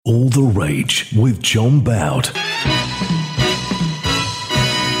All the Rage with John Bout on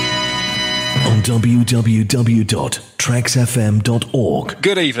www.traxfm.org.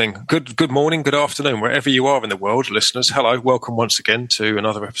 Good evening, good morning, good afternoon, wherever you are in the world, listeners. Hello, welcome once again to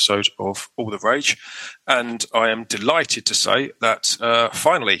another episode of All the Rage. And I am delighted to say that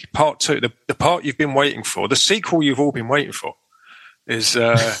finally, part two, the part you've been waiting for, the sequel you've all been waiting for, is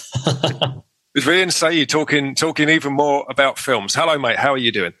it's really insane. You talking even more about films. Hello, mate. How are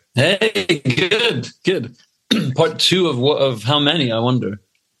you doing? Hey, good. Part two of how many? I wonder.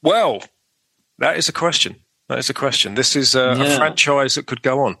 Well, that is a question. This is a franchise that could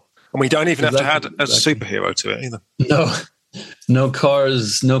go on, and we don't even have to add a superhero to it either. No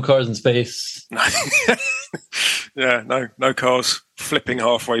cars in space. No cars flipping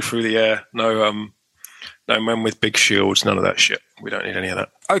halfway through the air. No men with big shields. None of that shit. We don't need any of that.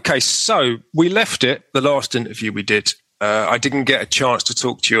 Okay, so we left it. The last interview we did, I didn't get a chance to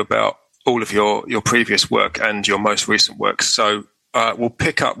talk to you about all of your previous work and your most recent work. So we'll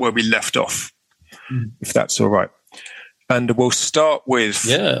pick up where we left off, if that's all right. And we'll start with...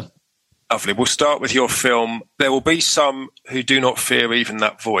 Yeah. Lovely. We'll start with your film. There will be some who do not fear even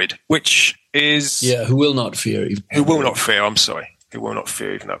that void, which is... Yeah, who will not fear. Who will not fear even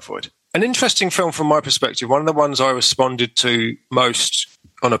that void. An interesting film from my perspective, one of the ones I responded to most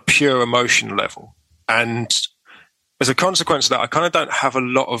on a pure emotion level. And as a consequence of that, I kind of don't have a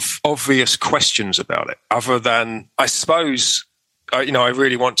lot of obvious questions about it, other than, I suppose, I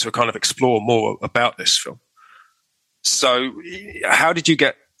really want to kind of explore more about this film. So how did you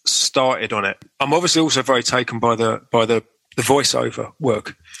get started on it? I'm obviously also very taken by the voiceover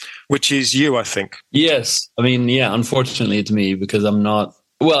work, which is you, I think. Yes. I mean, yeah, unfortunately it's me, because I'm not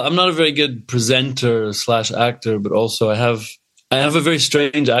a very good presenter / actor, but also I have a very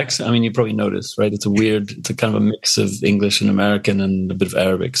strange accent. I mean, you probably noticed, right? It's a kind of a mix of English and American and a bit of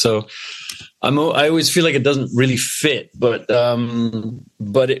Arabic. So I always feel like it doesn't really fit, but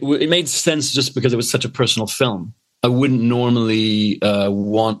it made sense just because it was such a personal film. I wouldn't normally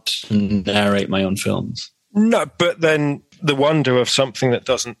want to narrate my own films. No, but then the wonder of something that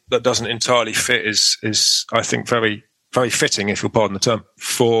doesn't entirely fit is I think very, very fitting, if you'll pardon the term,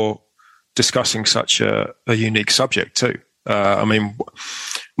 for discussing such a unique subject too. I mean,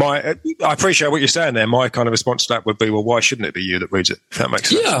 I appreciate what you're saying there. My kind of response to that would be, well, why shouldn't it be you that reads it? If that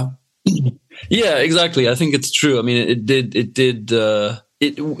makes sense. Yeah, exactly. I think it's true. I mean,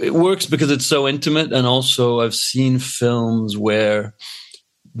 it works because it's so intimate, and also I've seen films where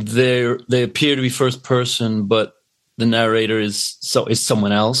they appear to be first person, but the narrator is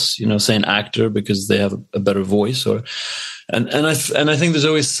someone else, say an actor, because they have a better voice, and I think there's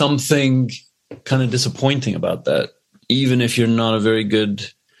always something kind of disappointing about that, even if you're not a very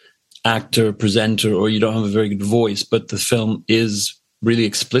good actor, presenter, or you don't have a very good voice, but the film is really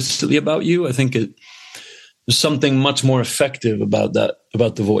explicitly about you. I think there's something much more effective about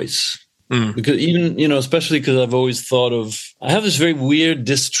the voice. Because even, especially because I've always I have this very weird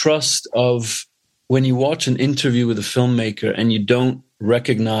distrust of when you watch an interview with a filmmaker and you don't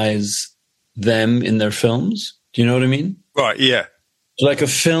recognize them in their films. Do you know what I mean? Right, yeah. Like a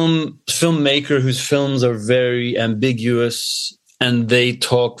filmmaker whose films are very ambiguous and they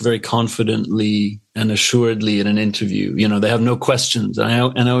talk very confidently and assuredly in an interview. They have no questions. And I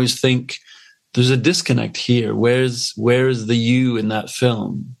always think there's a disconnect here. Where's the you in that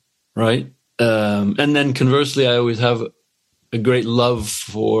film, right? And then conversely, I always have a great love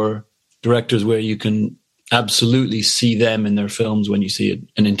for directors where you can absolutely see them in their films when you see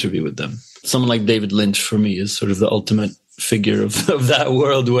an interview with them. Someone like David Lynch, for me, is sort of the ultimate figure of that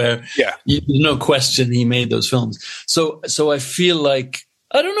world where there's no question he made those films. So I feel like,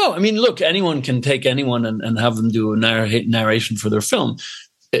 I don't know. I mean, look, anyone can take anyone and have them do a narration for their film.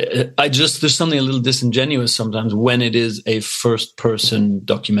 There's something a little disingenuous sometimes when it is a first person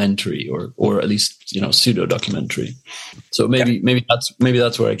documentary or at least, pseudo documentary. So maybe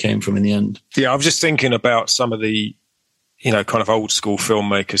that's where I came from in the end. Yeah. I'm just thinking about some of the, kind of old school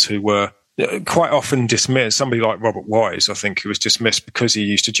filmmakers who were quite often dismissed. Somebody like Robert Wise, I think, who was dismissed because he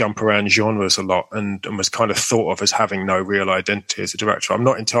used to jump around genres a lot and was kind of thought of as having no real identity as a director. I'm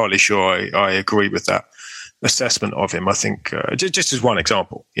not entirely sure I agree with that assessment of him. I think just as one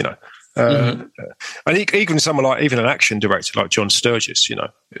example, and even someone like an action director like John Sturges,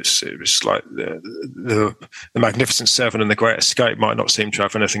 it was like the Magnificent Seven and The Great Escape might not seem to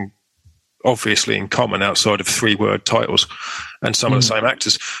have anything obviously in common outside of 3-word titles and some of the same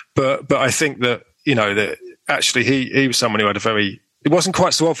actors, but I think that that actually he was someone who had it wasn't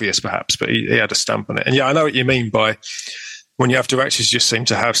quite so obvious perhaps, but he had a stamp on it. And I know what you mean by when you have directors who just seem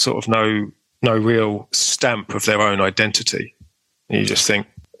to have sort of no real stamp of their own identity. And you just think,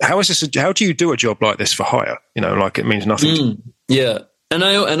 how is this? How do you do a job like this for hire? Like it means nothing. Yeah, and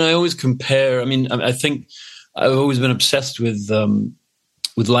I always compare. I mean, I think I've always been obsessed with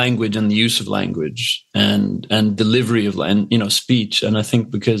language and the use of language and delivery of speech. And I think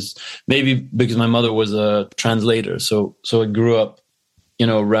because my mother was a translator, so I grew up,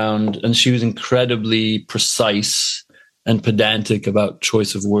 around, and she was incredibly precise and pedantic about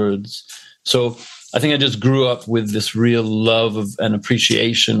choice of words. So I think I just grew up with this real love of and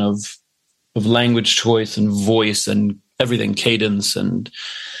appreciation of language choice and voice and everything, cadence. And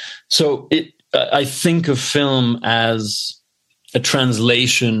so I think of film as a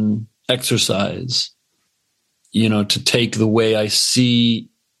translation exercise, to take the way I see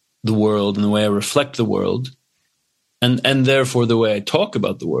the world and the way I reflect the world, and therefore the way I talk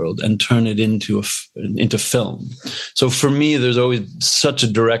about the world, and turn it into film. So for me, there's always such a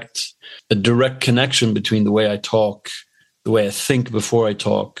direct connection between the way I talk, the way I think before I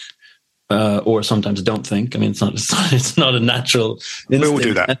talk, or sometimes don't think. I mean, it's not a natural instinct. We all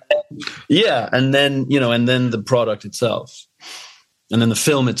do that. Yeah, and then the product itself. And then the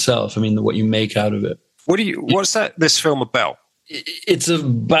film itself, I mean, what you make out of it. What's this film about? It's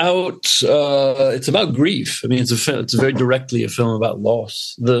about grief. I mean, it's very directly a film about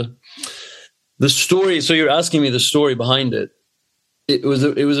loss. The story. So you're asking me the story behind it. It was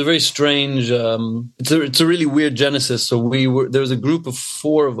a very strange. It's a really weird genesis. So there was a group of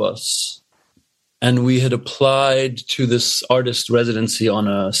 4 of us, and we had applied to this artist residency on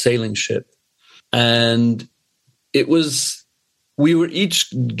a sailing ship, and we were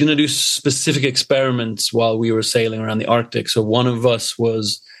each going to do specific experiments while we were sailing around the Arctic. So one of us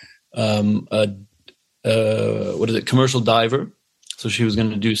was commercial diver. So she was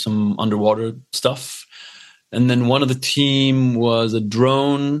going to do some underwater stuff. And then one of the team was a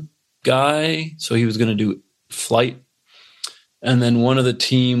drone guy. So he was going to do flight. And then one of the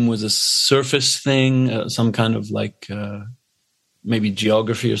team was a surface thing, some kind of maybe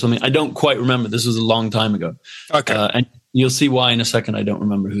geography or something. I don't quite remember. This was a long time ago. Okay. And you'll see why in a second. I don't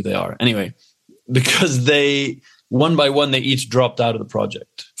remember who they are. Anyway, because they, one by one, they each dropped out of the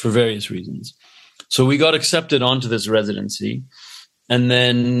project for various reasons. So we got accepted onto this residency. And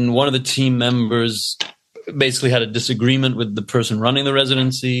then one of the team members basically had a disagreement with the person running the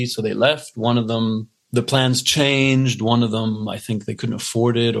residency. So they left. One of them, the plans changed. One of them, I think they couldn't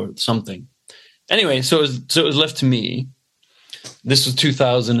afford it or something. Anyway, so it was left to me. This was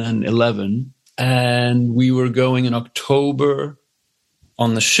 2011. And we were going in October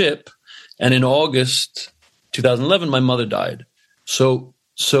on the ship. And in August 2011, my mother died. So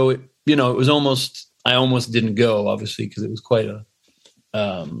it was I almost didn't go, obviously, because it was quite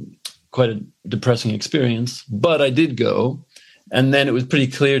a depressing experience. But I did go. And then it was pretty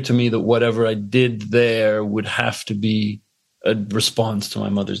clear to me that whatever I did there would have to be a response to my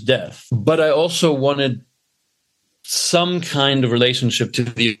mother's death. But I also wanted some kind of relationship to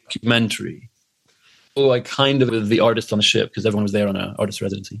the documentary. So I kind of the artist on the ship, because everyone was there on an artist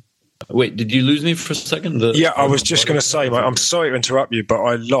residency. Wait, did you lose me for a second? I was just going to say, I'm sorry to interrupt you, but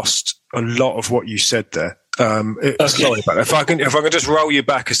I lost a lot of what you said there. Okay. Sorry about that. If I can just roll you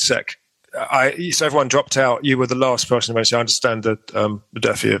back a sec. So everyone dropped out. You were the last person to mention. I understand that the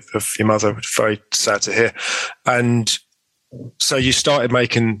death of your mother was very sad to hear. And so you started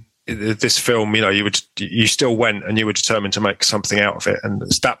making this film. You still went, and you were determined to make something out of it. And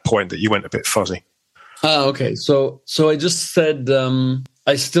it's that point that you went a bit fuzzy. Okay. So I just said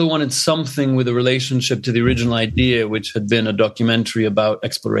I still wanted something with a relationship to the original idea, which had been a documentary about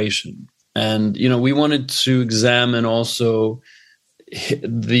exploration. And, we wanted to examine also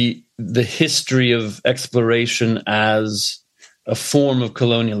the history of exploration as a form of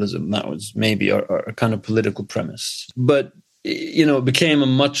colonialism. That was maybe our kind of political premise. But, it became a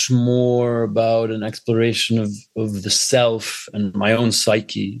much more about an exploration of the self and my own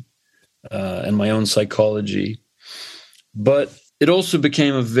psyche and my own psychology. But it also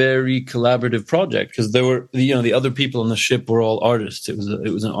became a very collaborative project, because there were, the other people on the ship were all artists. It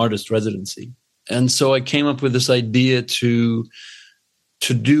was an artist residency. And so I came up with this idea to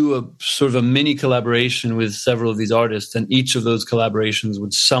do a sort of a mini collaboration with several of these artists, and each of those collaborations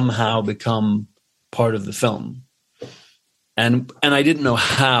would somehow become part of the film. And I didn't know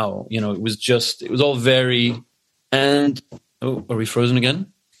how, it was all very, and, are we frozen again?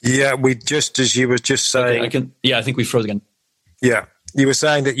 Yeah, as you were just saying. Okay, I think we froze again. Yeah, you were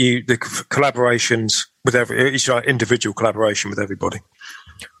saying that the collaborations with each individual collaboration with everybody.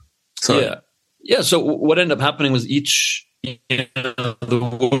 So yeah. So what ended up happening was the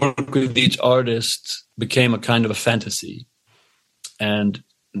work with each artist became a kind of a fantasy, and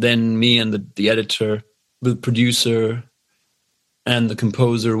then me and the editor, the producer, and the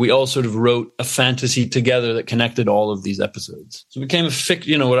composer, we all sort of wrote a fantasy together that connected all of these episodes. So it became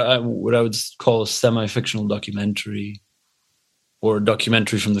what I would call a semi-fictional documentary, or a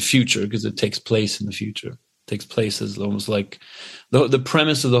documentary from the future, because it takes place in the future. It takes place as almost like the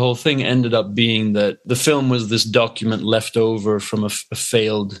premise of the whole thing ended up being that the film was this document left over from a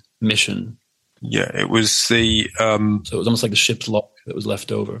failed mission. Yeah, it was the... So it was almost like the ship's log that was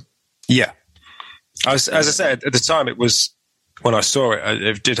left over. Yeah. As I said, at the time, it was... When I saw it,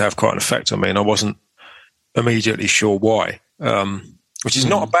 it did have quite an effect on me, and I wasn't immediately sure why, which is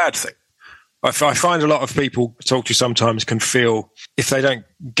not a bad thing. I find a lot of people I talk to sometimes can feel, if they don't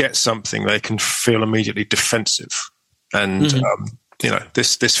get something, they can feel immediately defensive. And,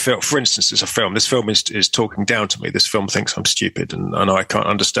 this film, for instance, is a film. This film is talking down to me. This film thinks I'm stupid and I can't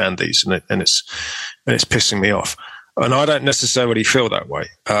understand these, and it's pissing me off. And I don't necessarily feel that way.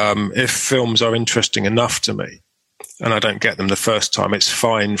 If films are interesting enough to me, and I don't get them the first time, it's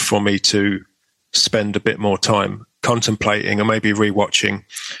fine for me to spend a bit more time contemplating or maybe rewatching,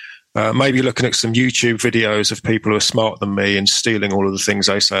 maybe looking at some YouTube videos of people who are smarter than me and stealing all of the things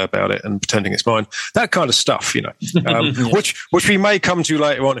they say about it and pretending it's mine. That kind of stuff, which we may come to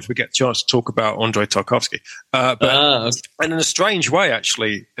later on if we get a chance to talk about Andrei Tarkovsky. And in a strange way,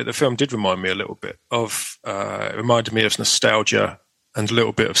 actually, the film did remind me a little bit of, it reminded me of nostalgia and a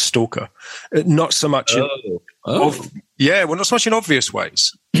little bit of Stalker. Not so much not so much in obvious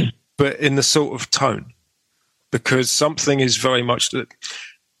ways, but in the sort of tone. Because something is very much...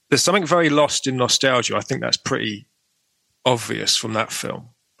 There's something very lost in nostalgia. I think that's pretty obvious from that film.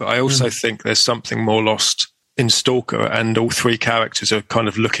 But I also think there's something more lost in Stalker, and all three characters are kind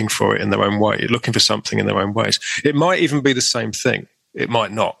of looking for it in their own way, looking for something in their own ways. It might even be the same thing. It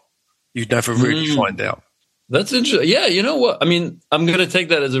might not. You'd never really find out. That's interesting. Yeah, you know what? I mean, I'm going to take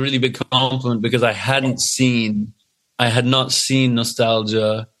that as a really big compliment, because I had not seen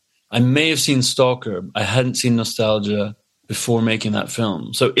Nostalgia. I may have seen Stalker. I hadn't seen Nostalgia before making that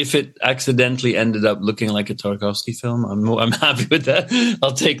film. So if it accidentally ended up looking like a Tarkovsky film, I'm happy with that.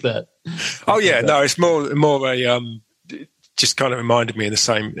 I'll take that. Oh yeah, no, it's more a just kind of reminded me in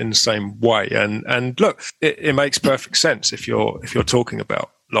the same way. And look, it makes perfect sense if you're talking about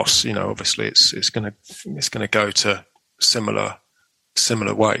loss. Obviously it's going to go to similar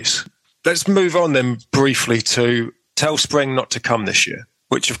ways. Let's move on then briefly to Tell Spring Not to Come This Year,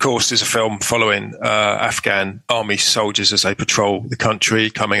 which of course is a film following Afghan army soldiers as they patrol the country,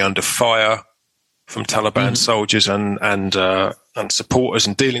 coming under fire from Taliban soldiers and supporters,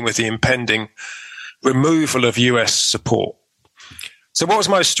 and dealing with the impending removal of US support. So what was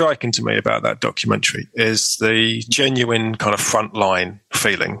most striking to me about that documentary is the genuine kind of frontline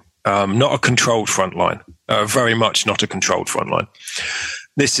feeling, not a controlled frontline, very much not a controlled frontline.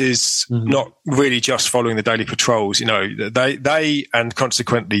 This is not really just following the daily patrols. They and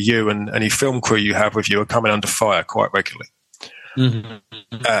consequently you and any film crew you have with you are coming under fire quite regularly.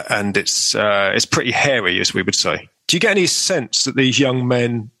 And it's pretty hairy, as we would say. Do you get any sense that these young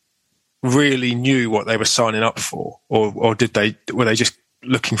men really knew what they were signing up for, or were they just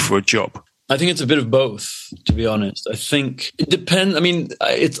looking for a job? I think it's a bit of both, to be honest. I think it depends. I mean,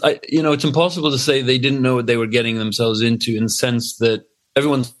 it's impossible to say they didn't know what they were getting themselves into, in the sense that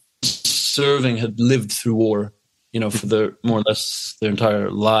everyone serving had lived through war, for more or less their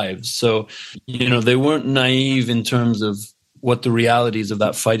entire lives. So, they weren't naive in terms of what the realities of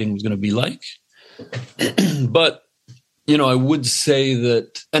that fighting was going to be like. But I would say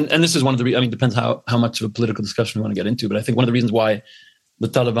that, and this is one of the, it depends how much of a political discussion we want to get into, but I think one of the reasons why the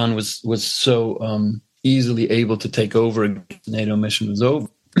Taliban was so easily able to take over the NATO mission was over,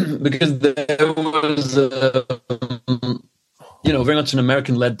 because there was very much an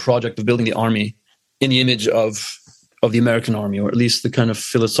American-led project of building the army in the image of the American army, or at least the kind of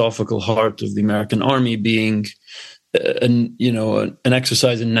philosophical heart of the American army being an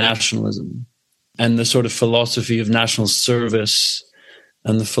exercise in nationalism, and the sort of philosophy of national service,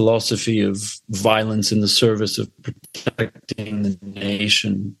 and the philosophy of violence in the service of protecting the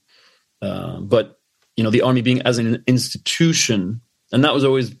nation. But the army being as an institution, and that was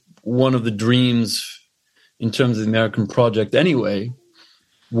always one of the dreams in terms of the American project anyway,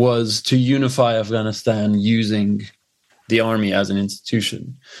 was to unify Afghanistan using the army as an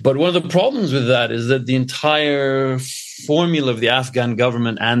institution. But one of the problems with that is that the entire formula of the Afghan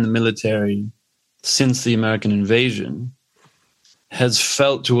government and the military since the American invasion has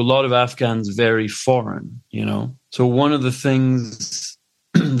felt to a lot of Afghans very foreign, So one of the things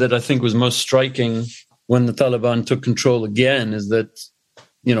that I think was most striking when the Taliban took control again is that,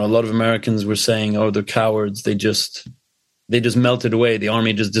 a lot of Americans were saying, oh, they're cowards. They just melted away. The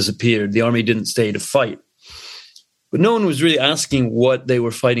army just disappeared. The army didn't stay to fight. But no one was really asking what they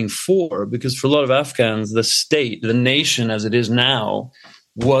were fighting for, because for a lot of Afghans, the state, the nation as it is now,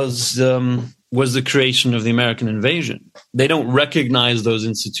 was the creation of the American invasion. They don't recognize those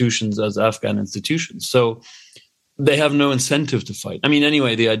institutions as Afghan institutions. So they have no incentive to fight. I mean,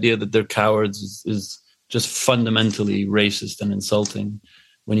 anyway, the idea that they're cowards is just fundamentally racist and insulting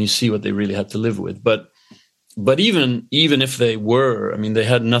when you see what they really had to live with. But even if they were, I mean, they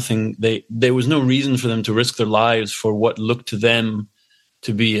had nothing. There was no reason for them to risk their lives for what looked to them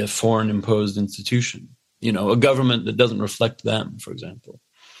to be a foreign imposed institution. You know, a government that doesn't reflect them, for example.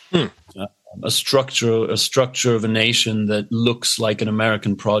 A structure of a nation that looks like an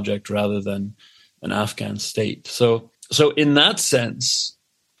American project rather than an Afghan state. So in that sense,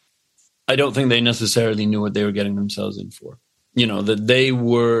 I don't think they necessarily knew what they were getting themselves in for. You know, that they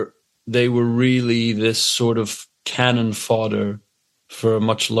were really this sort of cannon fodder for a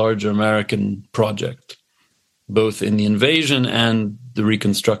much larger American project, both in the invasion and the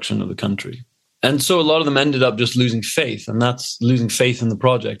reconstruction of the country. And so a lot of them ended up just losing faith, and that's losing faith in the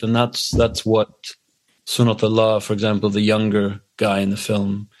project. And that's what Sunatullah, for example, the younger guy in the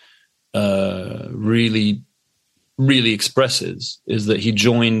film, really, really expresses, is that he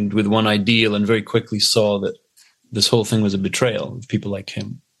joined with one ideal and very quickly saw that this whole thing was a betrayal of people like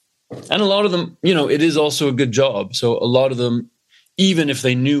him. And a lot of them, you know, it is also a good job. So a lot of them, even if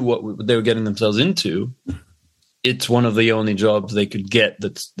they knew what they were getting themselves into, it's one of the only jobs they could get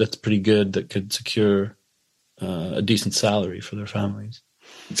that's pretty good, that could secure a decent salary for their families.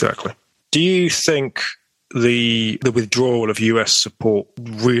 Exactly. Do you think the withdrawal of US support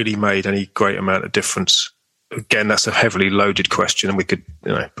really made any great amount of difference? Again, that's a heavily loaded question, and we could,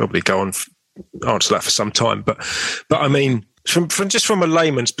 you know, probably go on answer that for some time. But I mean, from a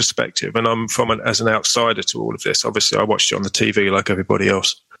layman's perspective, and I'm as an outsider to all of this. Obviously, I watched it on the TV like everybody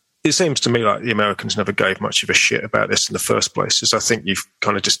else. It seems to me like the Americans never gave much of a shit about this in the first place, as I think you've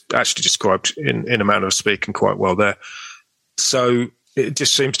kind of just actually described in a manner of speaking quite well there. So it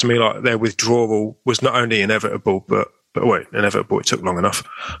just seems to me like their withdrawal was not only inevitable, but wait, inevitable, it took long enough.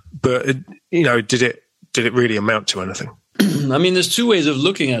 But, did it really amount to anything? I mean, there's two ways of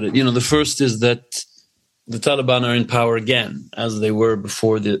looking at it. You know, the first is that the Taliban are in power again, as they were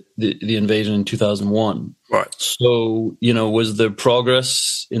before the invasion in 2001. Right. So, you know, was there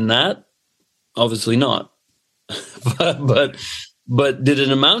progress in that? Obviously not. but did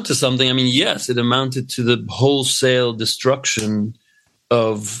it amount to something? I mean, yes, it amounted to the wholesale destruction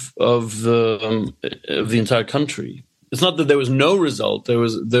of the entire country. It's not that there was no result. There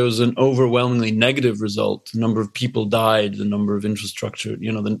was an overwhelmingly negative result. The number of people died, the number of infrastructure,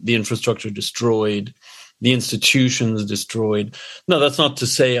 you know, the infrastructure destroyed, the institutions destroyed. No, that's not to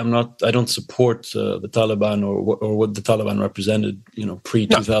say I don't support the Taliban or what the Taliban represented, you know,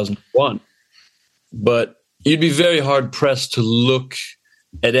 pre-2001. No. But you'd be very hard pressed to look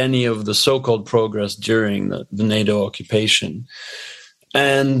at any of the so-called progress during the NATO occupation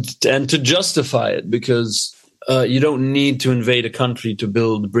and to justify it, because you don't need to invade a country to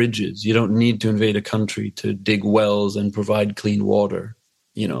build bridges. You don't need to invade a country to dig wells and provide clean water.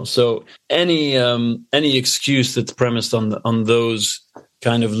 You know, so any excuse that's premised on those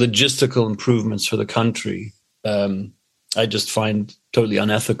kind of logistical improvements for the country, I just find totally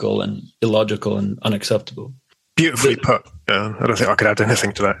unethical and illogical and unacceptable. Beautifully put. I don't think I could add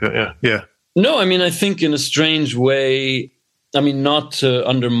anything to that. Yeah. No, I mean, I think in a strange way, I mean, not to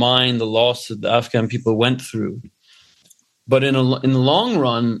undermine the loss that the Afghan people went through, but in the long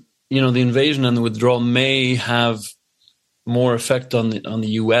run, you know, the invasion and the withdrawal may have more effect on the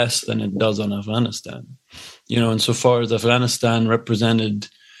US than it does on Afghanistan. You know, insofar as Afghanistan represented,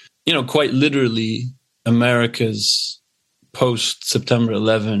 you know, quite literally America's post-September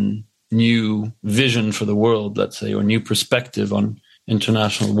 11 new vision for the world, let's say, or new perspective on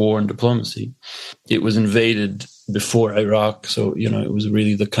international war and diplomacy. It was invaded before Iraq, so, you know, it was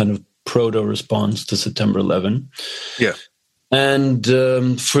really the kind of proto-response to September 11. Yeah. And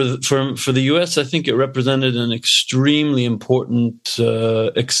for the US, I think it represented an extremely important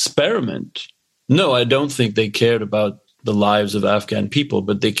experiment. No, I don't think they cared about the lives of Afghan people,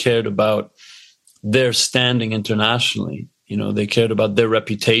 but they cared about their standing internationally. You know, they cared about their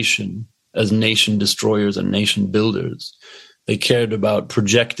reputation as nation destroyers and nation builders. They cared about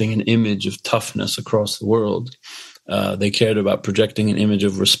projecting an image of toughness across the world. They cared about projecting an image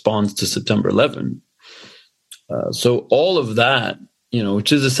of response to September 11. So all of that, you know,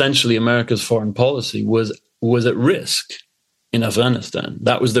 which is essentially America's foreign policy, was at risk in Afghanistan.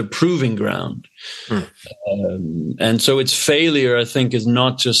 That was their proving ground. And so its failure, I think, is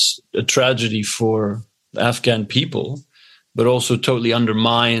not just a tragedy for the Afghan people, but also totally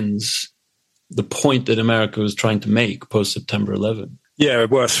undermines the point that America was trying to make post September 11. Yeah,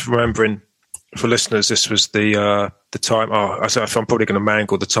 worth remembering for listeners. This was the time. I'm probably going to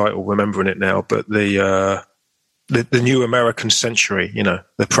mangle the title, remembering it now, but the New American Century.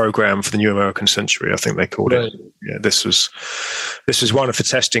 The program for the New American Century. I think they called it. Yeah, this was one of the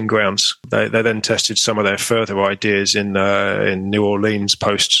testing grounds. They then tested some of their further ideas in New Orleans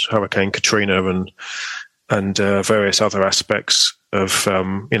post Hurricane Katrina and various other aspects of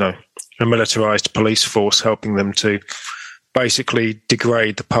a militarized police force, helping them to basically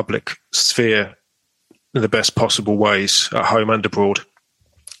degrade the public sphere in the best possible ways at home and abroad,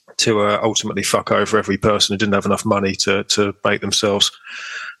 to ultimately fuck over every person who didn't have enough money to make themselves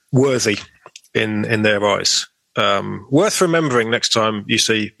worthy in their eyes. Worth remembering next time you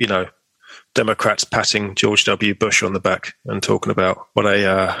see, Democrats patting George W. Bush on the back and talking about what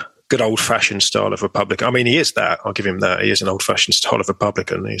a good old-fashioned style of Republican. I mean, he is that. I'll give him that. He is an old-fashioned style of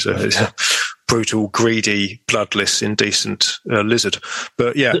Republican. He's a brutal, greedy, bloodless, indecent lizard.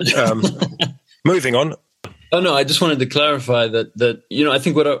 But yeah, moving on. Oh no, I just wanted to clarify that I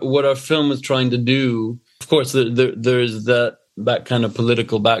think what our film was trying to do. Of course, there is that kind of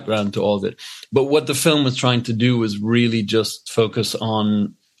political background to all of it, but what the film was trying to do was really just focus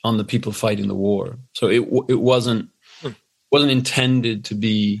on the people fighting the war. So it wasn't intended to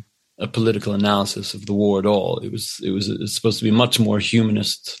be a political analysis of the war at all. It's supposed to be a much more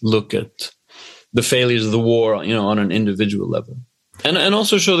humanist look at the failures of the war, on an individual level. And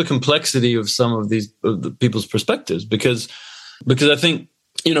also show the complexity of some of the people's perspectives, because I think,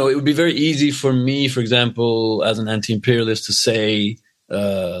 it would be very easy for me, for example, as an anti-imperialist, to say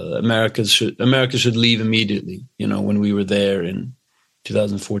America should leave immediately, when we were there in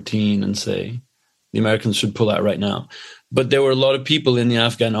 2014, and say the Americans should pull out right now. But there were a lot of people in the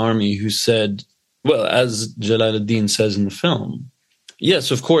Afghan army who said, well, as Jalaluddin says in the film,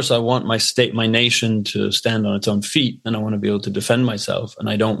 yes, of course, I want my nation to stand on its own feet, and I want to be able to defend myself, and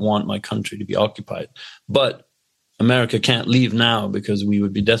I don't want my country to be occupied. But America can't leave now because we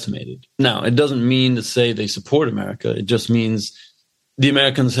would be decimated. Now, it doesn't mean to say they support America. It just means the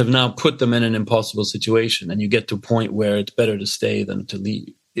Americans have now put them in an impossible situation, and you get to a point where it's better to stay than to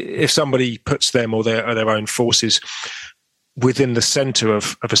leave. If somebody puts them or their own forces within the center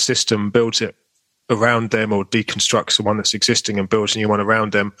of a system, builds it around them, or deconstructs the one that's existing and builds a new one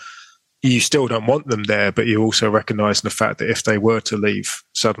around them, you still don't want them there, but you also recognize the fact that if they were to leave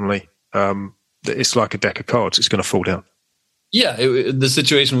suddenly, it's like a deck of cards, it's going to fall down. Yeah, the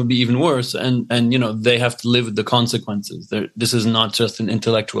situation would be even worse, and they have to live with the consequences. This is not just an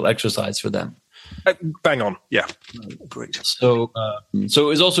intellectual exercise for them. Bang on, yeah, agreed. So it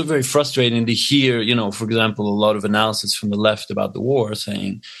was also very frustrating to hear, for example, a lot of analysis from the left about the war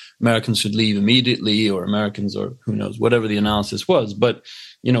saying Americans should leave immediately, or Americans, or who knows, whatever the analysis was, but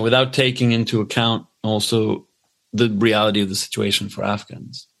without taking into account also the reality of the situation for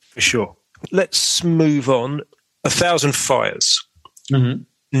Afghans. For sure. Let's move on. 1,000 Fires. Mm-hmm.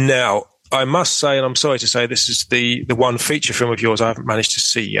 Now, I must say, and I'm sorry to say, this is the one feature film of yours I haven't managed to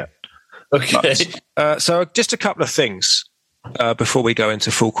see yet. Okay. But, so just a couple of things before we go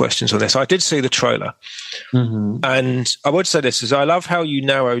into full questions on this. I did see the trailer. Mm-hmm. And I would say this, is I love how you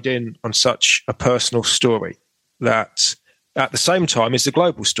narrowed in on such a personal story that at the same time is a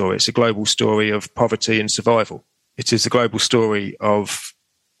global story. It's a global story of poverty and survival. It is a global story of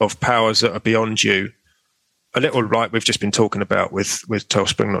powers that are beyond you, a little like we've just been talking about with Tell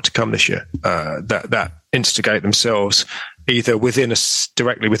Spring Not to Come this year, that instigate themselves either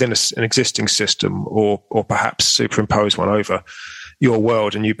directly within an existing system, or perhaps superimpose one over your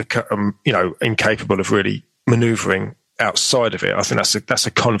world, and you become incapable of really manoeuvring outside of it. I think that's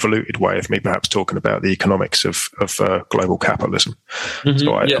a convoluted way of me perhaps talking about the economics of global capitalism. Mm-hmm,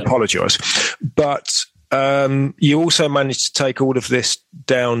 so I apologise, but you also managed to take all of this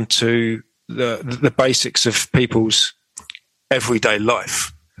down to the basics of people's everyday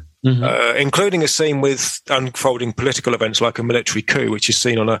life, mm-hmm. Including a scene with unfolding political events like a military coup, which is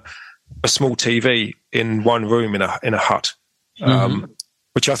seen on a small TV in one room in a hut, mm-hmm.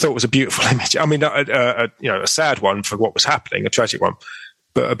 which I thought was a beautiful image. I mean, a sad one for what was happening, a tragic one,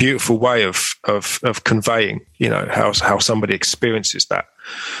 but a beautiful way of conveying, how somebody experiences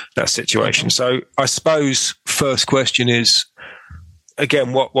that situation. So I suppose first question is,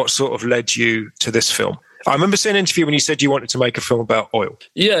 again, what sort of led you to this film? I remember seeing an interview when you said you wanted to make a film about oil.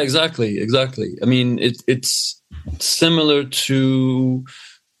 Yeah, exactly. I mean, it's similar to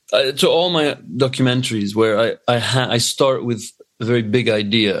all my documentaries, where I start with a very big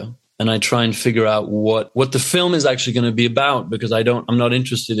idea, and I try and figure out what the film is actually going to be about, because I'm not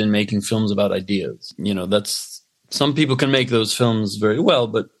interested in making films about ideas. That's, some people can make those films very well,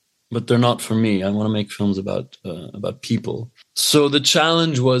 but but they're not for me. I want to make films about people. So the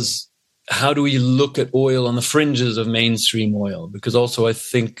challenge was, how do we look at oil on the fringes of mainstream oil? Because also I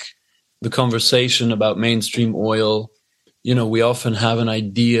think the conversation about mainstream oil, we often have an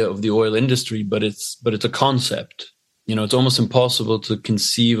idea of the oil industry, but it's a concept. It's almost impossible to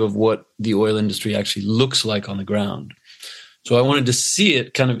conceive of what the oil industry actually looks like on the ground. So I wanted to see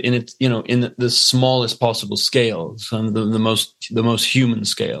it kind of in its, in the smallest possible scale, so the most human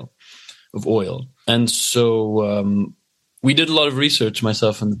scale of oil. And so we did a lot of research,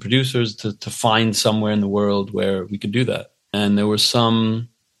 myself and the producers, to find somewhere in the world where we could do that. And there were some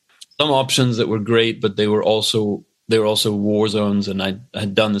options that were great, but they were also war zones. And I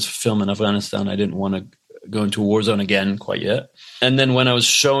had done this film in Afghanistan. I didn't want to go into a war zone again quite yet. And then when I was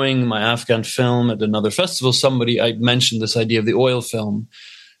showing my Afghan film at another festival, I mentioned this idea of the oil film,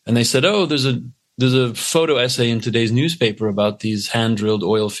 and they said, "Oh, there's a photo essay in today's newspaper about these hand-drilled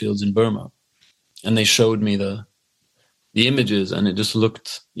oil fields in Burma," and they showed me the images, and it just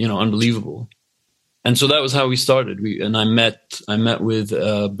looked, unbelievable. And so that was how we started. I met with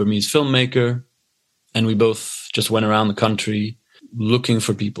a Burmese filmmaker, and we both just went around the country looking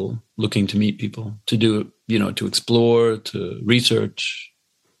for people, looking to meet people, to do, to explore, to research,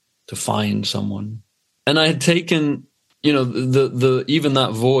 to find someone. And I had taken, the even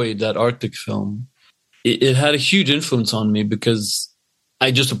that Void, that Arctic film, it had a huge influence on me because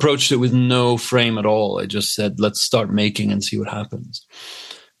I just approached it with no frame at all. I just said, let's start making and see what happens.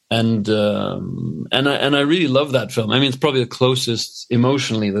 And I really love that film. I mean, it's probably the closest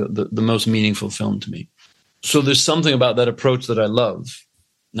emotionally, the most meaningful film to me. So there's something about that approach that I love.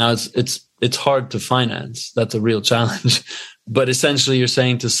 Now it's hard to finance. That's a real challenge. But essentially you're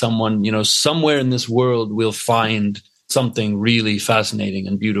saying to someone, somewhere in this world we'll find something really fascinating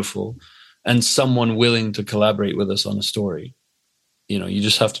and beautiful, and someone willing to collaborate with us on a story. You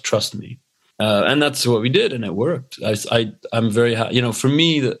just have to trust me. And that's what we did, and it worked. I'm very happy. For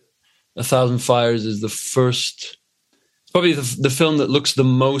me, A Thousand Fires is the first, probably the film that looks the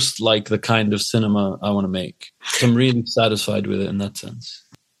most like the kind of cinema I want to make. So I'm really satisfied with it in that sense.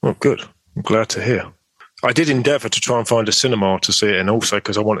 Well, good. I'm glad to hear. I did endeavour to try and find a cinema to see it, and also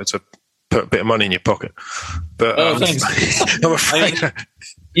because I wanted to put a bit of money in your pocket. But thanks. I'm afraid.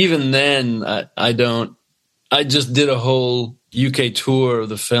 Even then, I don't. I just did a whole UK tour of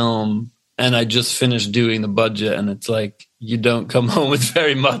the film, and I just finished doing the budget, and it's like, you don't come home with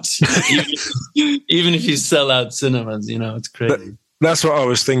very much, even if you sell out cinemas. It's crazy. That's what I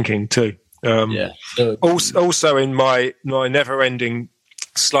was thinking too. Yeah. So, also, in my never-ending,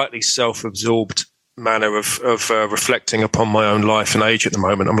 slightly self-absorbed manner of reflecting upon my own life and age at the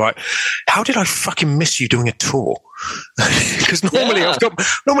moment, I'm like, how did I fucking miss you doing a tour? Because normally I've got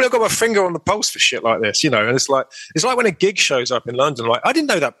my finger on the pulse for shit like this, and it's like when a gig shows up in London, like, I didn't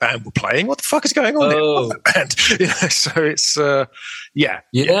know that band were playing. What the fuck is going on there? I love that band. So it's yeah.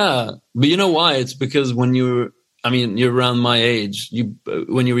 But you know why? It's because when you're around my age.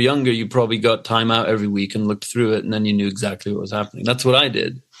 When you were younger, you probably got time out every week and looked through it, and then you knew exactly what was happening. That's what I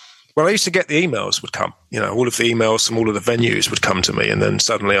did. Well, I used to get the emails would come, all of the emails from all of the venues would come to me, and then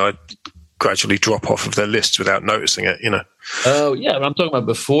suddenly I'd gradually drop off of their lists without noticing it, Oh, yeah, but I'm talking about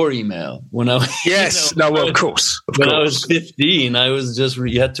before email. When I was, yes, of course. I was 15, I was just,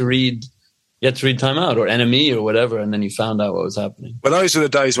 you had to read Time Out or NME or whatever, and then you found out what was happening. Well, those are the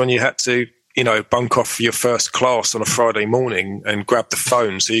days when you had to, bunk off your first class on a Friday morning and grab the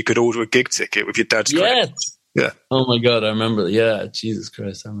phone so you could order a gig ticket with your dad's credit. Yes. Yeah. Oh my God, I remember. Yeah, Jesus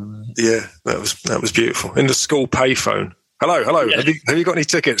Christ, I remember that. Yeah, that was beautiful. In the school payphone. Hello. Yeah. Have you got any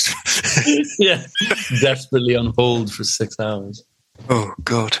tickets? Yeah, desperately on hold for 6 hours. Oh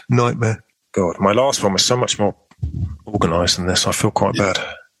God, nightmare. God, my last one was so much more organised than this. I feel quite bad.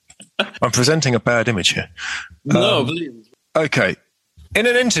 I'm presenting a bad image here. No, please. Okay. In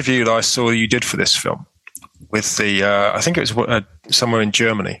an interview that I saw you did for this film with the, I think it was somewhere in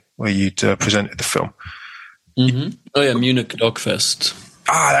Germany where you'd presented the film. Mm-hmm. Oh yeah, Munich Dogfest.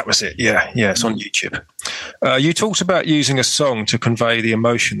 That was it. Yeah, it's on YouTube. You talked about using a song to convey the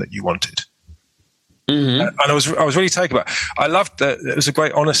emotion that you wanted. Mm-hmm. And I was really taken by it. I loved that there was a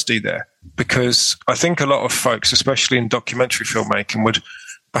great honesty there, because I think a lot of folks, especially in documentary filmmaking, would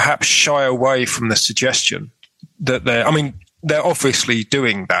perhaps shy away from the suggestion that they're obviously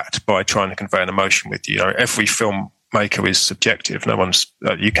doing that by trying to convey an emotion with you. Every filmmaker is subjective. No one's,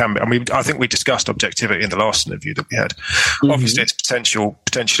 you can be. I think we discussed objectivity in the last interview that we had. Mm-hmm. Obviously it's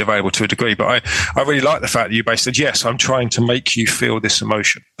potentially available to a degree, but I really like the fact that you basically said, yes, I'm trying to make you feel this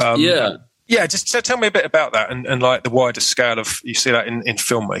emotion. Yeah, just tell me a bit about that and like the wider scale of, you see that in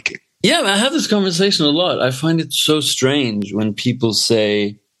filmmaking. Yeah, I have this conversation a lot. I find it so strange when people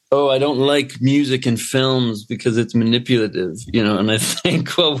say, oh, I don't like music in films because it's manipulative, you know, and I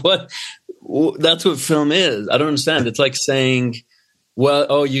think, well, that's what film is. I don't understand. It's like saying, well,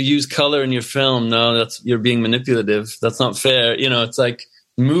 oh, you use color in your film. No, you're being manipulative. That's not fair. You know, it's like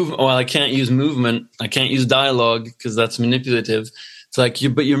well, I can't use movement. I can't use dialogue because that's manipulative. It's like,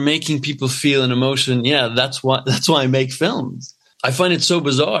 but you're making people feel an emotion. Yeah, that's why I make films. I find it so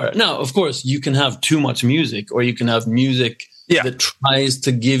bizarre. Now, of course, you can have too much music, or you can have music that tries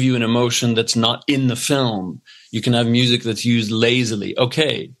to give you an emotion that's not in the film. You can have music that's used lazily.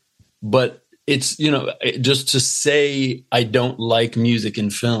 Okay. But it's, you know, just to say I don't like music in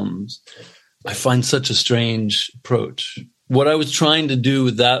films, I find such a strange approach. What I was trying to do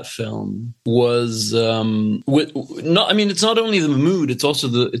with that film was it's not only the mood, it's also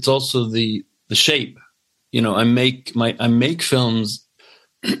the shape. You know, I make films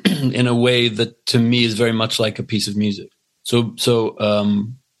in a way that to me is very much like a piece of music. So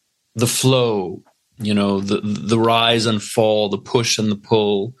the flow, you know, the rise and fall, the push and the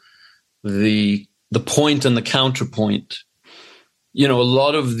pull, the point and the counterpoint. You know, a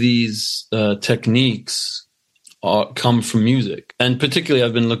lot of these techniques come from music, and particularly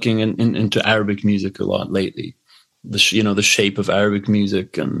I've been looking into Arabic music a lot lately. The shape of Arabic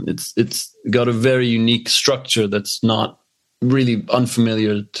music, and it's got a very unique structure that's not really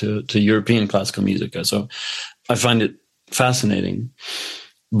unfamiliar to European classical music. So I find it fascinating.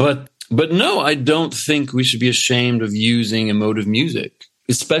 But no, I don't think we should be ashamed of using emotive music,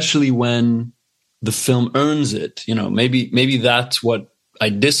 especially when the film earns it. You know, maybe that's what I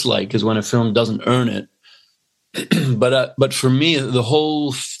dislike, is when a film doesn't earn it. But for me, the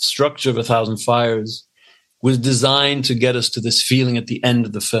whole structure of A Thousand Fires was designed to get us to this feeling at the end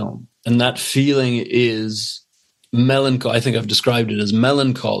of the film. And that feeling is melancholy. I think I've described it as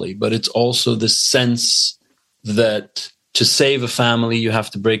melancholy, but it's also this sense that to save a family, you have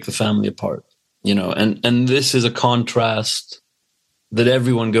to break the family apart, you know, and this is a contrast that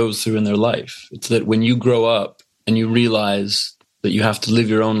everyone goes through in their life. It's that when you grow up and you realize that you have to live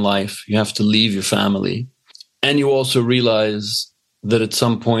your own life, you have to leave your family, and you also realize that at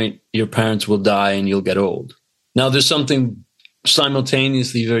some point your parents will die and you'll get old. Now, there's something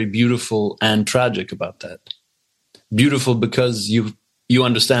simultaneously very beautiful and tragic about that. Beautiful because you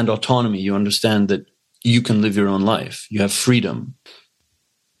understand autonomy. You understand that you can live your own life. You have freedom.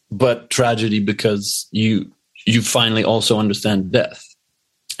 But tragedy because you finally also understand death.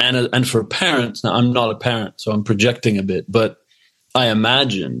 And for parents, now I'm not a parent, so I'm projecting a bit, but I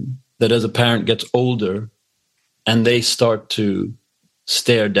imagine that as a parent gets older and they start to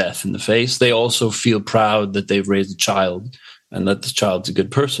stare death in the face, they also feel proud that they've raised a child and that the child's a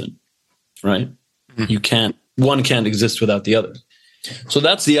good person, right? Mm-hmm. One can't exist without the other. So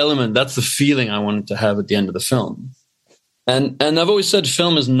that's the element, that's the feeling I wanted to have at the end of the film. And I've always said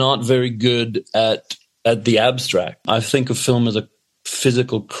film is not very good at the abstract. I think of film as a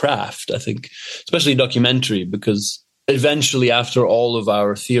physical craft, I think, especially documentary, because eventually after all of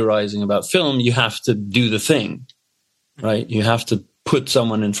our theorizing about film, you have to do the thing, right? You have to put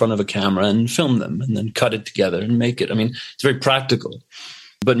someone in front of a camera and film them and then cut it together and make it. I mean, it's very practical,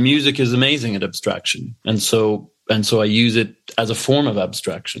 but music is amazing at abstraction. And so I use it as a form of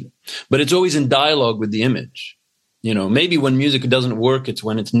abstraction, but it's always in dialogue with the image. You know, maybe when music doesn't work, it's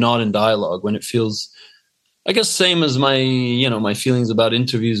when it's not in dialogue, when it feels, I guess, same as my feelings about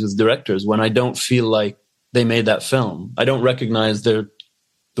interviews with directors, when I don't feel like they made that film. I don't recognize the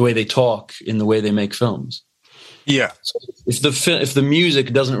way they talk in the way they make films. Yeah. So if the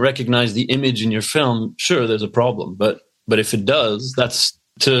music doesn't recognize the image in your film, sure, there's a problem. But if it does, that's,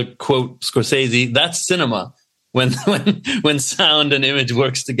 to quote Scorsese, that's cinema. When sound and image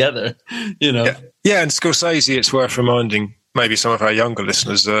works together, you know. Yeah, and Scorsese, it's worth reminding maybe some of our younger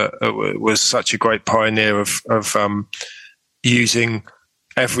listeners, was such a great pioneer of using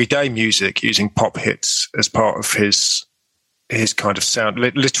everyday music, using pop hits as part of his kind of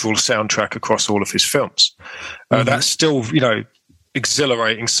literal soundtrack across all of his films. Mm-hmm. That's still, you know,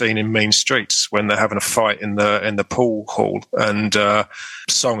 exhilarating scene in Mean Streets when they're having a fight in the pool hall, and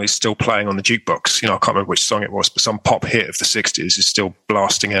song is still playing on the jukebox. You know, I can't remember which song it was, but some pop hit of the 60s is still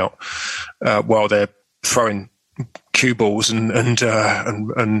blasting out while they're throwing cue balls and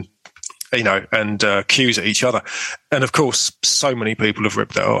cues at each other. And of course, so many people have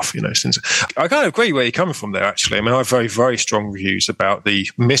ripped that off, you know, since. I kind of agree where you're coming from there, actually. I mean, I have very, very strong reviews about the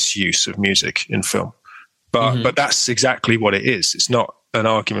misuse of music in film. But that's exactly what it is. It's not an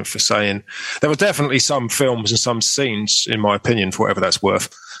argument for saying there were definitely some films and some scenes, in my opinion, for whatever that's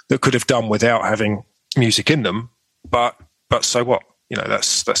worth, that could have done without having music in them. But so what? You know,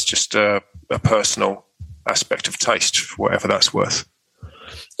 that's just a personal aspect of taste, for whatever that's worth.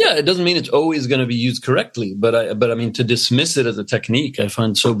 Yeah, it doesn't mean it's always going to be used correctly, but I mean, to dismiss it as a technique, I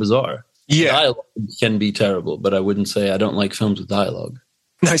find so bizarre. Yeah. Dialogue can be terrible, but I wouldn't say I don't like films with dialogue.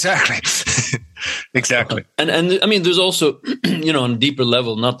 No, exactly. Exactly. And I mean, there's also, on a deeper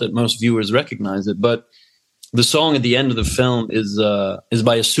level, not that most viewers recognize it, but the song at the end of the film is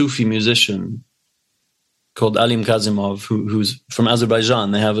by a Sufi musician called Alim Kazimov, who's from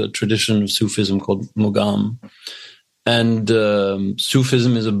Azerbaijan. They have a tradition of Sufism called Mogam. And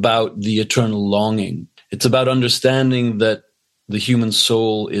Sufism is about the eternal longing. It's about understanding that the human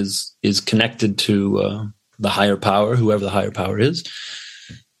soul is connected to the higher power, whoever the higher power is,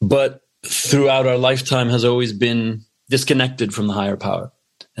 but throughout our lifetime has always been disconnected from the higher power.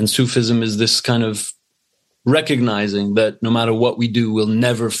 And Sufism is this kind of recognizing that no matter what we do, we'll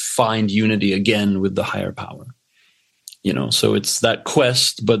never find unity again with the higher power. So it's that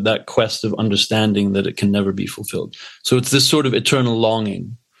quest, but that quest of understanding that it can never be fulfilled. So it's this sort of eternal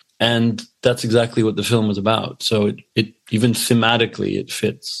longing. And that's exactly what the film was about. So it even thematically, it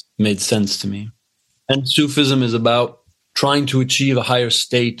made sense to me. And Sufism is about trying to achieve a higher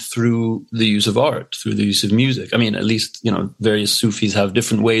state through the use of art, through the use of music. I mean, at least, various Sufis have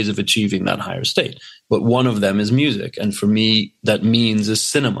different ways of achieving that higher state. But one of them is music. And for me, that means is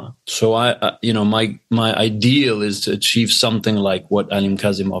cinema. So my ideal is to achieve something like what Alim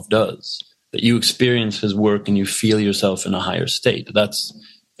Kazimov does, that you experience his work and you feel yourself in a higher state. That's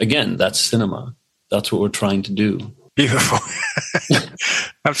cinema. That's what we're trying to do. Beautiful.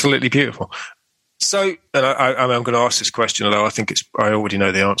 Absolutely beautiful. So, and I'm going to ask this question, although I think I already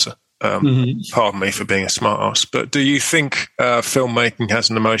know the answer. Pardon me for being a smart ass, but do you think filmmaking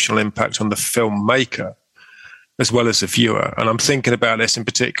has an emotional impact on the filmmaker as well as the viewer? And I'm thinking about this in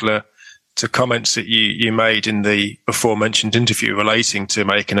particular to comments that you made in the aforementioned interview relating to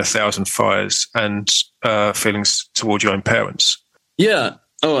making 1,000 Fires and feelings toward your own parents. Yeah.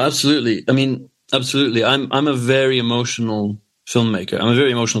 Oh, absolutely. I mean, absolutely. I'm a very emotional filmmaker. I'm a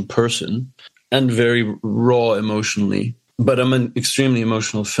very emotional person and very raw emotionally, but I'm an extremely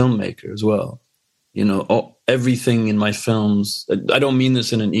emotional filmmaker as well. Everything in my films, I don't mean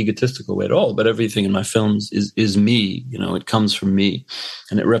this in an egotistical way at all, but everything in my films is me. It comes from me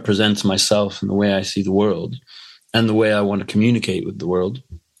and it represents myself and the way I see the world and the way I want to communicate with the world.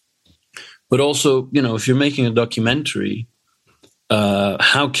 But also, if you're making a documentary,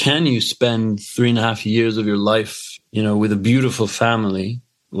 how can you spend 3.5 years of your life, with a beautiful family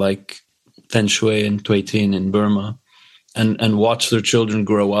like Then Shui and Tui Tin in Burma, and watch their children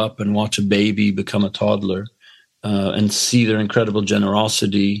grow up and watch a baby become a toddler, and see their incredible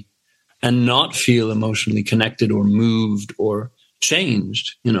generosity and not feel emotionally connected or moved or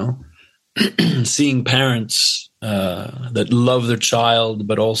changed, seeing parents that love their child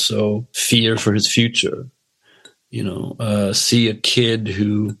but also fear for his future, see a kid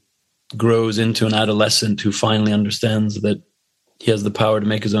who grows into an adolescent who finally understands that he has the power to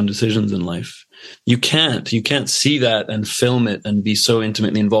make his own decisions in life. You can't see that and film it and be so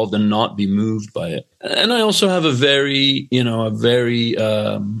intimately involved and not be moved by it. And I also have I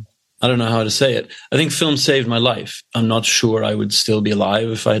don't know how to say it. I think film saved my life. I'm not sure I would still be alive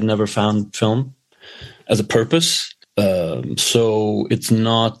if I had never found film as a purpose. So it's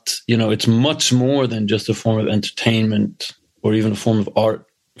not, it's much more than just a form of entertainment or even a form of art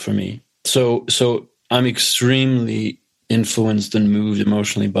for me. So I'm extremely influenced and moved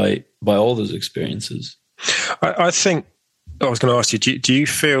emotionally by all those experiences. I think I was going to ask you, do you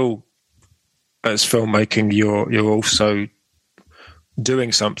feel as filmmaking you're also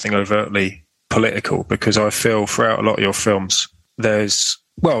doing something overtly political? Because I feel throughout a lot of your films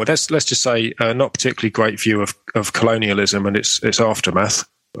let's just say not particularly great view of colonialism and its aftermath,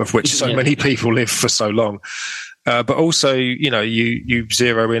 of which so many people live for so long. But also, you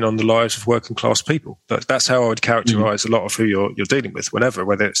zero in on the lives of working class people. That's how I would characterize a lot of who you're dealing with,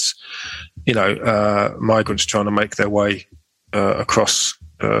 whether it's, migrants trying to make their way across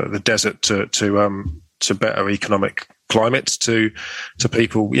the desert to better economic climates, to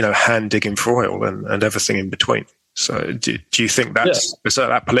people, hand digging for oil and everything in between. So do you think is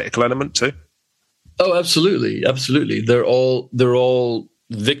that political element too? Oh, absolutely. Absolutely. They're all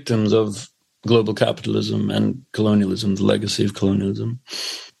victims of global capitalism and colonialism, the legacy of colonialism.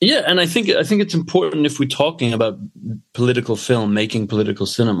 Yeah, and I think it's important, if we're talking about political film, making political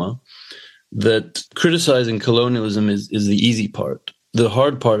cinema, that criticizing colonialism is the easy part. The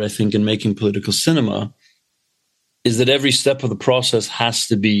hard part, I think, in making political cinema is that every step of the process has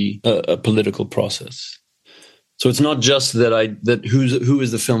to be a political process. So it's not just that who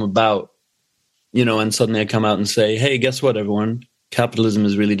is the film about, and suddenly I come out and say, hey, guess what, everyone? Capitalism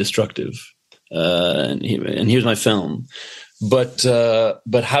is really destructive. And here's my film. But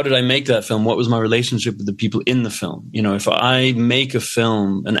how did I make that film? What was my relationship with the people in the film? You know, if I make a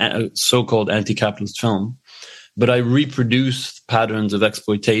film, a so-called anti-capitalist film, but I reproduce patterns of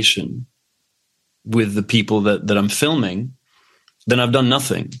exploitation with the people that I'm filming, then I've done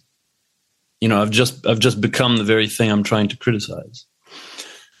nothing. You know, I've just become the very thing I'm trying to criticize.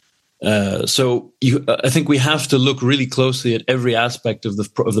 So I think we have to look really closely at every aspect of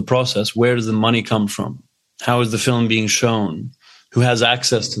the process. Where does the money come from? How is the film being shown? Who has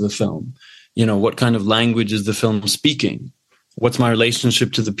access to the film? You know, what kind of language is the film speaking? What's my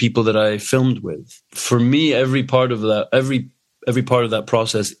relationship to the people that I filmed with? For me, every part of that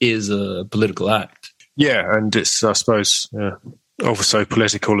process is a political act. Yeah, and it's, I suppose, also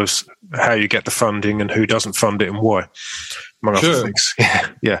political as how you get the funding and who doesn't fund it and why, among other things.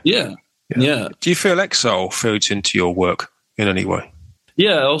 Yeah. Do you feel exile feeds into your work in any way?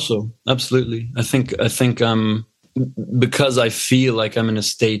 Yeah, also, absolutely. I think because I feel like I'm in a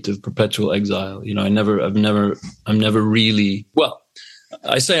state of perpetual exile. You know, I'm never really, well,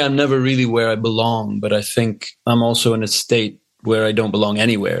 I say I'm never really where I belong, but I think I'm also in a state where I don't belong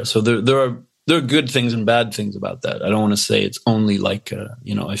anywhere. So there are good things and bad things about that. I don't want to say it's only like,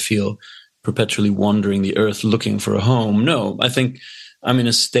 I feel perpetually wandering the earth looking for a home. No, I think I'm in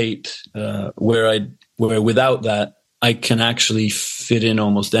a state where without that, I can actually fit in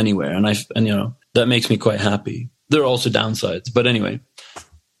almost anywhere. And that makes me quite happy. There are also downsides, but anyway,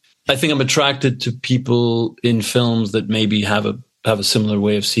 I think I'm attracted to people in films that maybe have a similar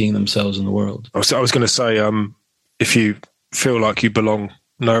way of seeing themselves in the world. I was going to say, if you feel like you belong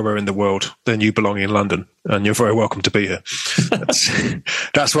nowhere in the world, then you belong in London, and you're very welcome to be here.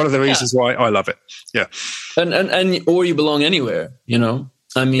 That's one of the reasons why I love it. Yeah, and or you belong anywhere. You know,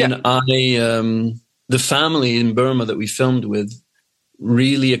 I mean, the family in Burma that we filmed with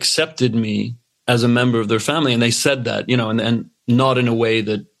really accepted me as a member of their family, and they said that, you know, and not in a way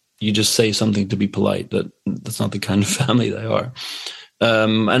that you just say something to be polite. That's not the kind of family they are.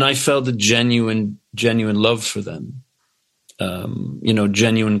 And I felt a genuine love for them.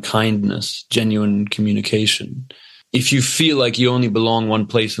 Genuine kindness, genuine communication. If you feel like you only belong one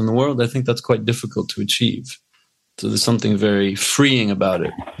place in the world, I think that's quite difficult to achieve. So there's something very freeing about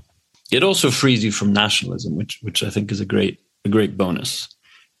it. It also frees you from nationalism, which I think is a great bonus.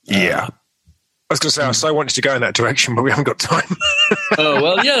 Yeah. I was going to say, I so wanted to go in that direction, but we haven't got time. Oh,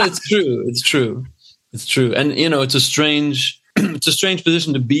 well, yeah, it's true. And, you know, it's a strange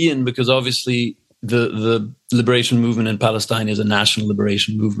position to be in, because obviously the liberation movement in Palestine is a national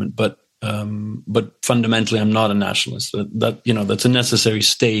liberation movement, but fundamentally I'm not a nationalist. That's a necessary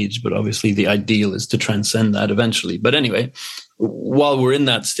stage, but obviously the ideal is to transcend that eventually. But anyway, while we're in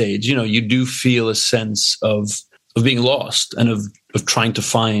that stage, you know, you do feel a sense of being lost and of trying to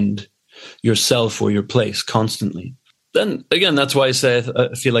find yourself or your place constantly. Then again, that's why I say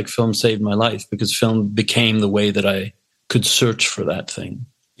I feel like film saved my life, because film became the way that I could search for that thing.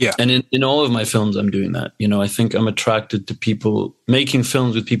 Yeah. And in all of my films, I'm doing that. You know, I think I'm attracted to people, making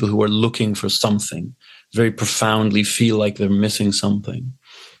films with people who are looking for something, very profoundly feel like they're missing something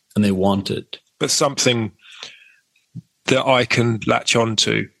and they want it. But something that I can latch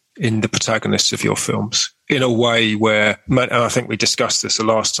onto in the protagonists of your films in a way where, and I think we discussed this the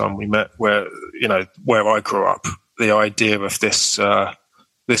last time we met, where I grew up, the idea of this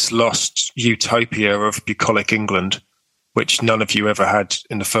lost utopia of bucolic England, which none of you ever had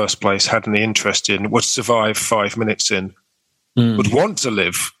in the first place, had any interest in, would survive 5 minutes in, would want to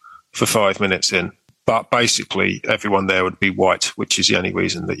live for 5 minutes in, but basically everyone there would be white, which is the only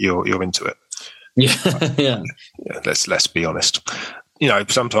reason that you're into it. Yeah. Let's be honest. You know,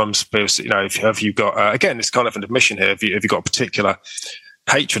 sometimes, you know, have you got, again, it's kind of an admission here, have you got a particular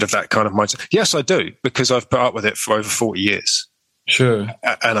hatred of that kind of mindset? Yes, I do, because I've put up with it for over 40 years. Sure.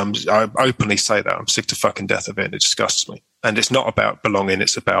 And I openly say that. I'm sick to fucking death of it, and it disgusts me. And it's not about belonging,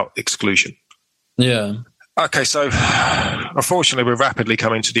 it's about exclusion. Yeah. Okay, so unfortunately, we're rapidly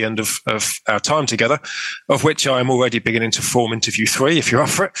coming to the end of our time together, of which I am already beginning to form interview 3, if you're up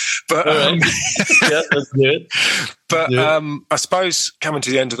for it. But yeah, let's do it. But I suppose coming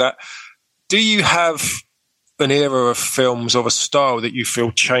to the end of that, do you have an era of films of a style that you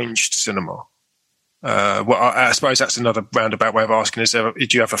feel changed cinema? Well, I suppose that's another roundabout way of asking. Do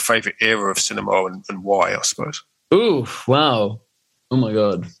you have a favourite era of cinema and why, I suppose? Ooh, wow. Oh my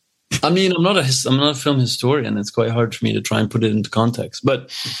God. I mean, I'm not a film historian. It's quite hard for me to try and put it into context,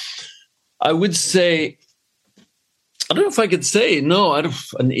 but I would say, I don't know if I could say,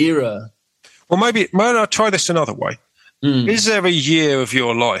 an era. Well, maybe I'll try this another way. Is there a year of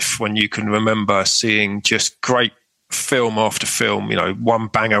your life when you can remember seeing just great film after film, you know, one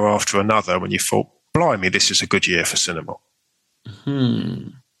banger after another, when you thought, blimey, this is a good year for cinema?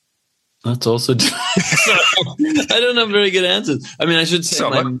 That's also. I don't have very good answers. I mean, I should say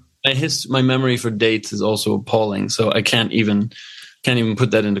my memory for dates is also appalling, so I can't even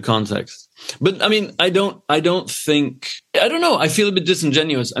put that into context. But I mean, I don't know. I feel a bit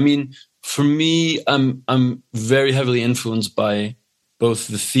disingenuous. I mean, for me, I'm very heavily influenced by both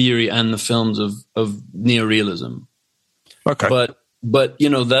the theory and the films of neorealism. Okay. But you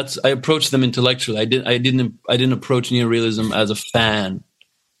know, I approach them intellectually. I didn't approach neorealism as a fan.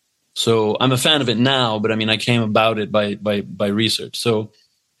 So I'm a fan of it now, but I mean, I came about it by research. So,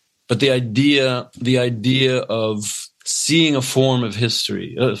 but the idea of seeing a form of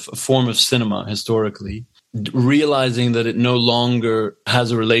history, a form of cinema historically, realizing that it no longer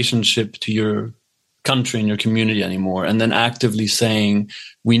has a relationship to your country and your community anymore, and then actively saying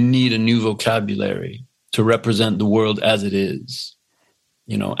we need a new vocabulary to represent the world as it is,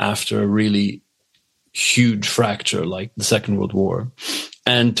 you know, after a really huge fracture like the Second World War,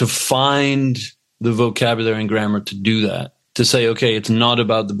 and to find the vocabulary and grammar to do that, to say, okay, it's not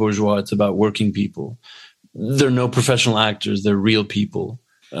about the bourgeois, it's about working people. They're no professional actors, they're real people.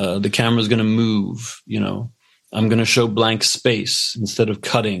 The camera's going to move, you know. I'm going to show blank space instead of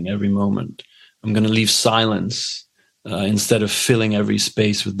cutting every moment. I'm going to leave silence instead of filling every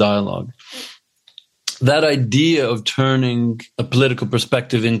space with dialogue. That idea of turning a political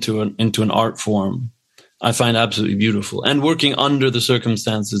perspective into an art form, I find absolutely beautiful, and working under the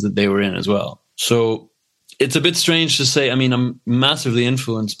circumstances that they were in as well. So it's a bit strange to say. I mean, I'm massively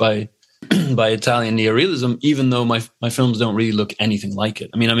influenced by Italian neorealism, even though my films don't really look anything like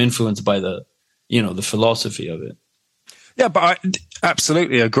it. I mean, I'm influenced by the philosophy of it. Yeah, but I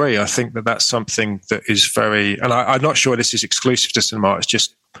absolutely agree. I think that that's something that is very, and I'm not sure this is exclusive to cinema. It's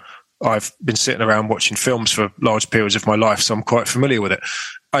just I've been sitting around watching films for large periods of my life, so I'm quite familiar with it.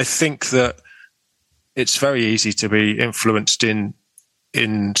 I think that it's very easy to be influenced in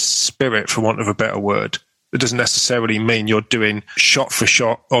spirit, for want of a better word. It doesn't necessarily mean you're doing shot for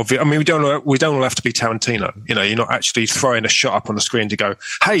shot of it. I mean, we don't all have to be Tarantino. You know, you're not actually throwing a shot up on the screen to go,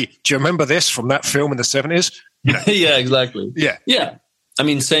 "Hey, do you remember this from that film in the 70s?" You know? Yeah, exactly. Yeah. I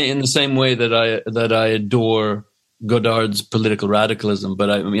mean, say in the same way that I adore Godard's political radicalism,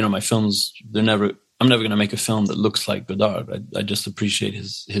 but my films, I'm never going to make a film that looks like Godard. I just appreciate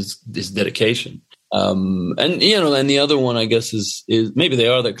his dedication. And the other one, I guess, is maybe they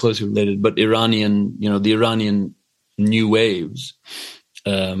are that closely related, but the Iranian new waves.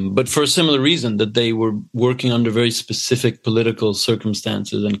 But for a similar reason, that they were working under very specific political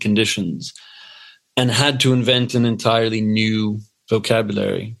circumstances and conditions, and had to invent an entirely new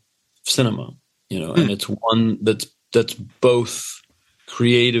vocabulary of cinema, and it's one that's both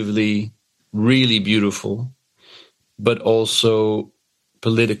creatively really beautiful, but also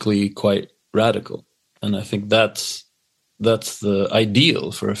politically quite radical. And I think that's the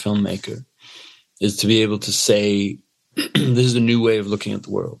ideal for a filmmaker, is to be able to say, this is a new way of looking at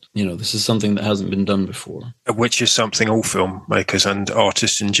the world. This is something that hasn't been done before. Which is something all filmmakers and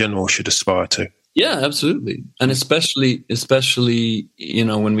artists in general should aspire to. Yeah, absolutely. And especially,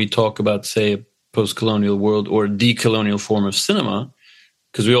 when we talk about, say, a post-colonial world or a decolonial form of cinema,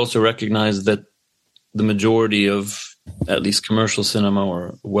 because we also recognize that the majority of at least commercial cinema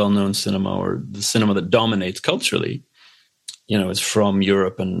or well-known cinema or the cinema that dominates culturally, is from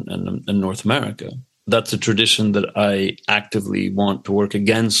Europe and North America. That's a tradition that I actively want to work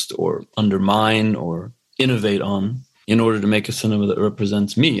against or undermine or innovate on in order to make a cinema that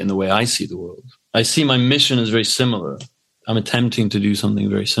represents me in the way I see the world. I see my mission as very similar. I'm attempting to do something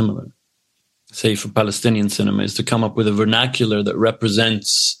very similar. Say for Palestinian cinema, is to come up with a vernacular that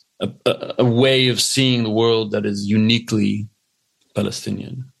represents a way of seeing the world that is uniquely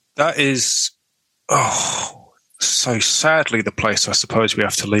Palestinian. That is, so sadly the place I suppose we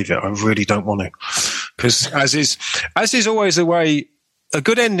have to leave it. I really don't want to, because as is always the way, a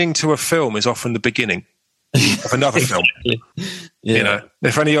good ending to a film is often the beginning of another film. Yeah.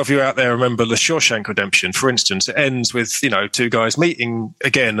 If any of you out there remember The Shawshank Redemption, for instance, it ends with, two guys meeting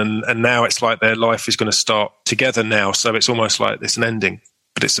again, and now it's like their life is going to start together now. So it's almost like it's an ending,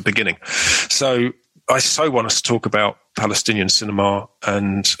 but it's the beginning. So I so want us to talk about Palestinian cinema,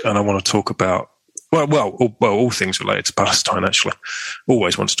 and I want to talk about all things related to Palestine, actually.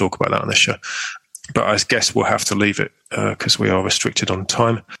 Always want to talk about that on this show. But I guess we'll have to leave it because we are restricted on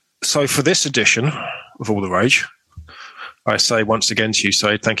time. So for this edition of All the Rage, I say once again to you,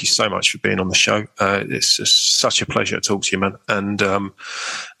 Saeed, thank you so much for being on the show. It's just such a pleasure to talk to you, man. And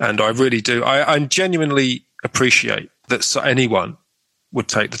I really do. I genuinely appreciate that anyone would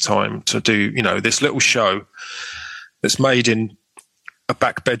take the time to do, this little show that's made in a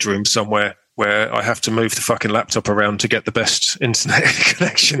back bedroom somewhere where I have to move the fucking laptop around to get the best internet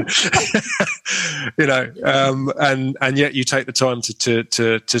connection, and yet you take the time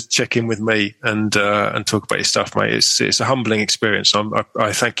to check in with me and talk about your stuff, mate. It's a humbling experience.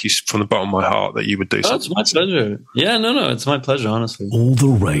 I thank you from the bottom of my heart that you would do something. It's my pleasure. Yeah, no, it's my pleasure, honestly. All the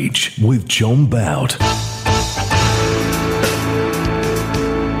Rage with John Bout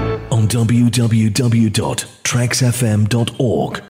on www.traxfm.org.